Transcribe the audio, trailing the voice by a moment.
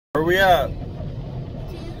we at?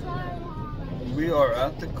 We are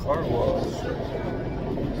at the car wash.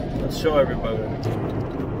 Let's show everybody.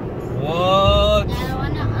 What? I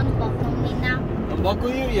want to unbuckle me now. Unbuckle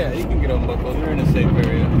you? Yeah, you can get unbuckled. You're in a safe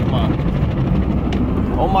area. Come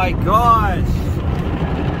on. Oh my gosh!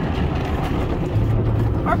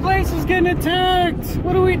 Our place is getting attacked!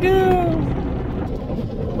 What do we do?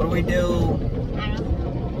 What do we do?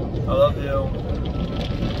 I love you.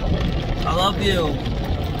 I love you.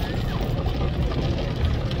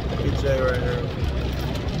 PJ right here.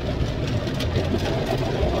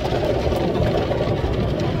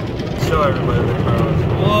 Show everybody the Carwash.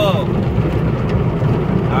 Whoa!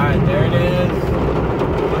 Alright, there it is.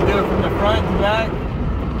 We'll do it from the front to back.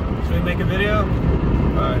 Should we make a video?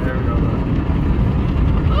 Alright, here we go.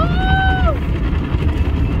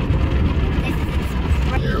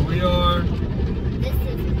 Here we are. This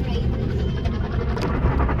is crazy.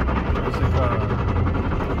 There's the car.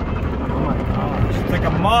 Oh my gosh, it's like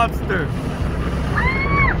a monster.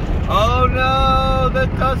 Oh no, the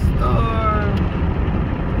dust storm.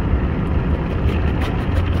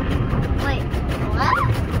 Wait, what?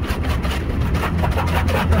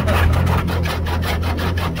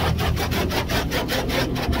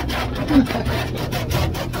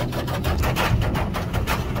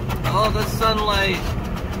 Oh, the sunlight.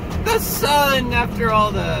 The sun after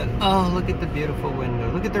all that. Oh, look at the beautiful window.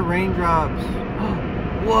 Look at the raindrops.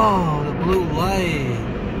 Whoa, the blue light.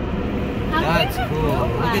 That's cool.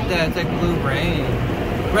 Look at that. It's like blue rain.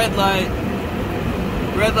 Red light.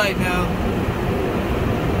 Red light now.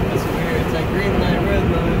 That's weird. It's like green light, red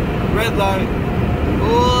light. Red light.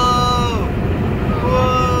 Whoa.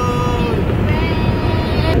 Whoa.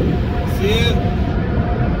 See it?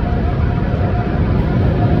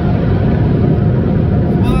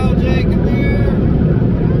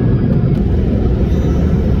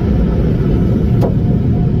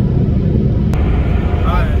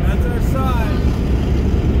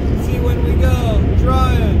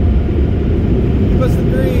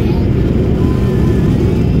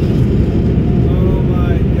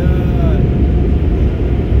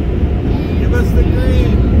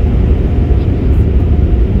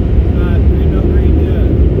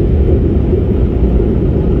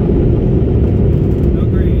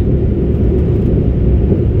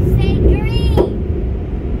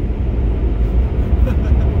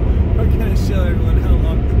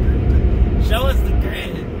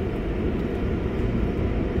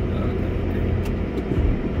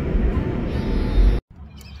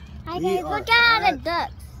 Look at the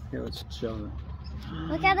ducks. Here, let's show them.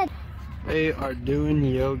 Look at it. They are doing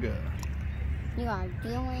yoga. You are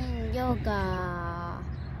doing yoga.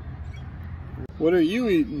 What are you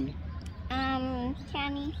eating?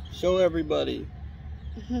 Candy. Show everybody.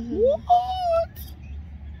 What?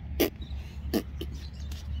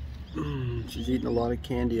 She's eating a lot of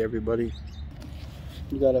candy, everybody.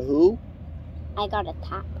 You got a who? I got a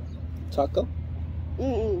top. Taco?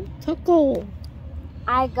 Taco.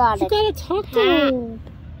 I got She got a taco.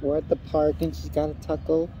 We're at the park and she's got a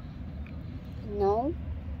taco. No,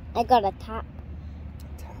 I got a top.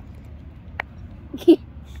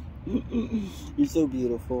 You're so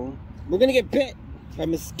beautiful. We're gonna get bit by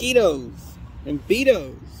mosquitoes and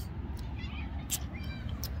beetles.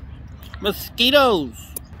 Mosquitoes.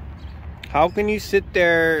 How can you sit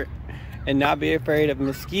there and not be afraid of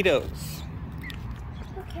mosquitoes?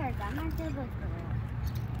 Who cares? I'm not gonna look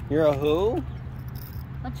around. You're a who?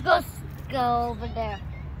 Let's go over there.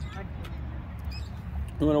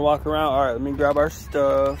 You wanna walk around? All right, let me grab our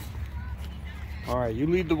stuff. All right, you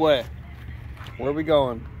lead the way. Where are we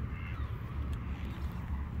going?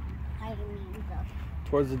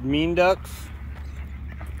 Towards the mean ducks?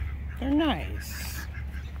 They're nice.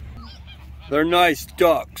 They're nice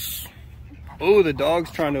ducks. Oh, the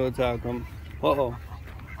dog's trying to attack them. Uh-oh.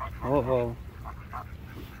 Uh-oh.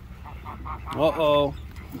 Uh-oh.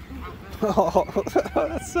 Oh,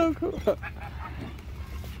 that's so cool.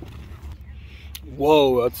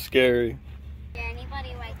 Whoa, that's scary.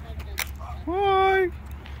 Anybody like this? Hi.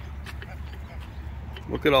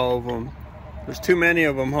 Look at all of them. There's too many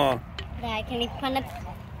of them, huh? Yeah, can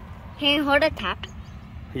you hold a top?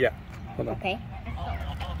 Yeah. Hold on. Okay.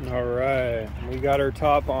 All right, we got our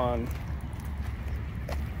top on.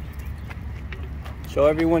 Show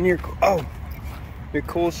everyone your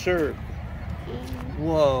cool shirt.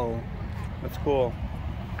 Whoa, that's cool.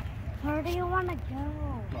 Where do you want to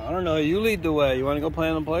go? I don't know. You lead the way. You want to go play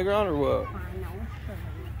on the playground or what?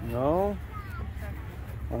 No.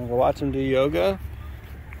 Want to go watch them do yoga?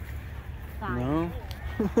 Fine. No.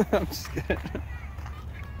 I'm just kidding.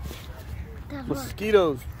 Dad,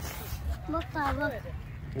 Mosquitoes. Look, Dad, look.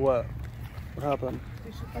 What? What happened?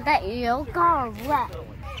 Is that yoga or what?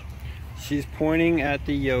 She's pointing at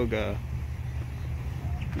the yoga.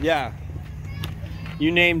 Yeah.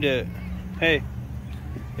 You named it. Hey,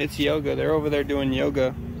 it's yoga. They're over there doing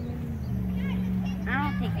yoga. I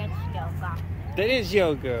don't think it's yoga. That is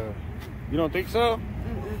yoga. You don't think so?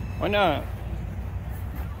 Why not?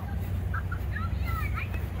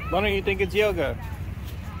 Why don't you think it's yoga?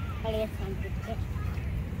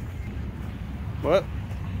 What? Over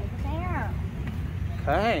there.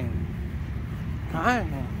 Okay. Hi.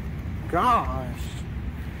 Gosh.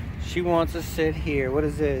 She wants to sit here. What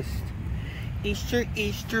is this?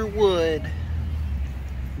 Easter wood.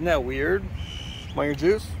 Isn't that weird? Want your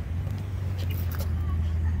juice?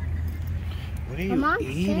 What are you Come on,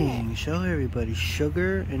 eating? Show everybody.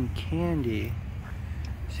 Sugar and candy.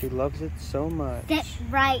 She loves it so much. Sit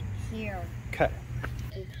right here. Okay.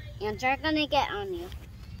 Ants are gonna get on you.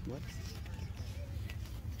 What?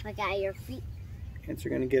 Look at your feet. Ants are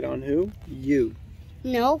gonna get on who? You.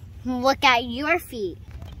 No, look at your feet.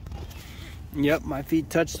 Yep, my feet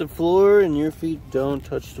touch the floor and your feet don't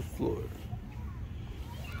touch the floor.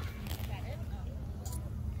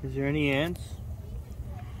 Is there any ants?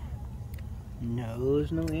 No,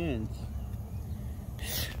 there's no ants.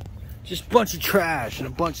 Just a bunch of trash and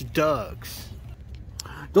a bunch of ducks.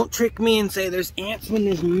 Don't trick me and say there's ants when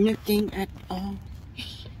there's nothing at all.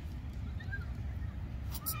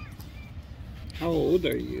 How old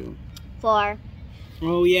are you? 4.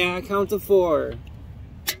 Oh yeah, count to 4.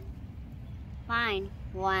 Fine.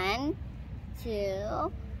 1,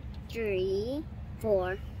 2, 3,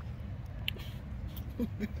 4.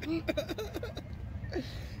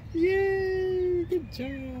 Yay! Good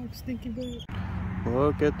job, Stinky Butt.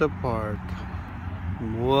 Look at the park.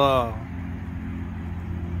 Whoa.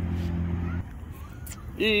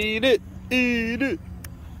 Eat it! Eat it!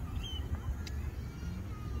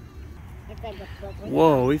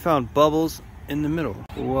 Whoa, we found bubbles in the middle.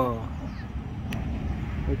 Whoa.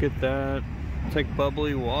 Look at that. It's like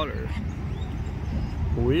bubbly water.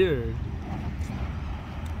 Weird.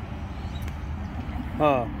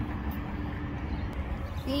 Huh.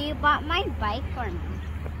 You bought my bike for me.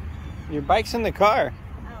 Your bike's in the car.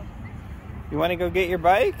 Oh. You want to go get your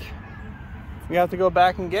bike? We have to go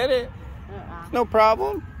back and get it. No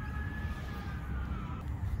problem.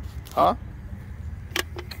 Huh?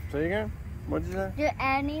 Say again? What'd you say? Do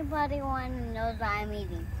anybody want to know what I'm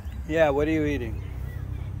eating? Yeah, what are you eating?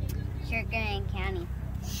 Sugar and candy.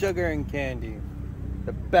 Sugar and candy.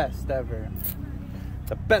 The best ever.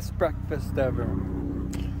 The best breakfast ever.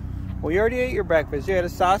 Well, you already ate your breakfast. You had a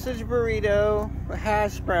sausage burrito, a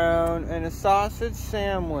hash brown, and a sausage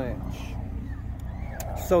sandwich.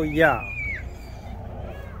 So, yeah.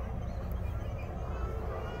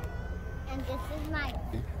 And this is my...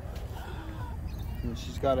 And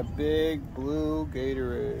she's got a big blue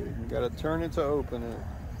Gatorade. You gotta turn it to open it.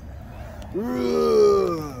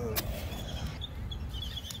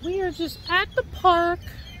 We are just at the park,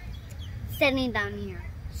 sitting down here.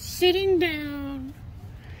 sitting down,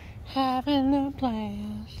 having a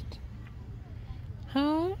blast.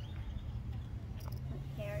 Huh?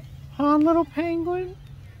 Here. Huh, little penguin?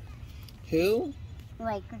 Who?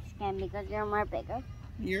 Like a skin because you're more bigger.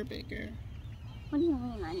 You're bigger. What do you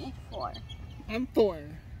mean? I'm just 4. I'm 4.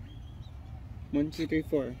 1, 2, 3,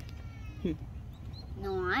 4.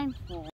 No, I'm 4.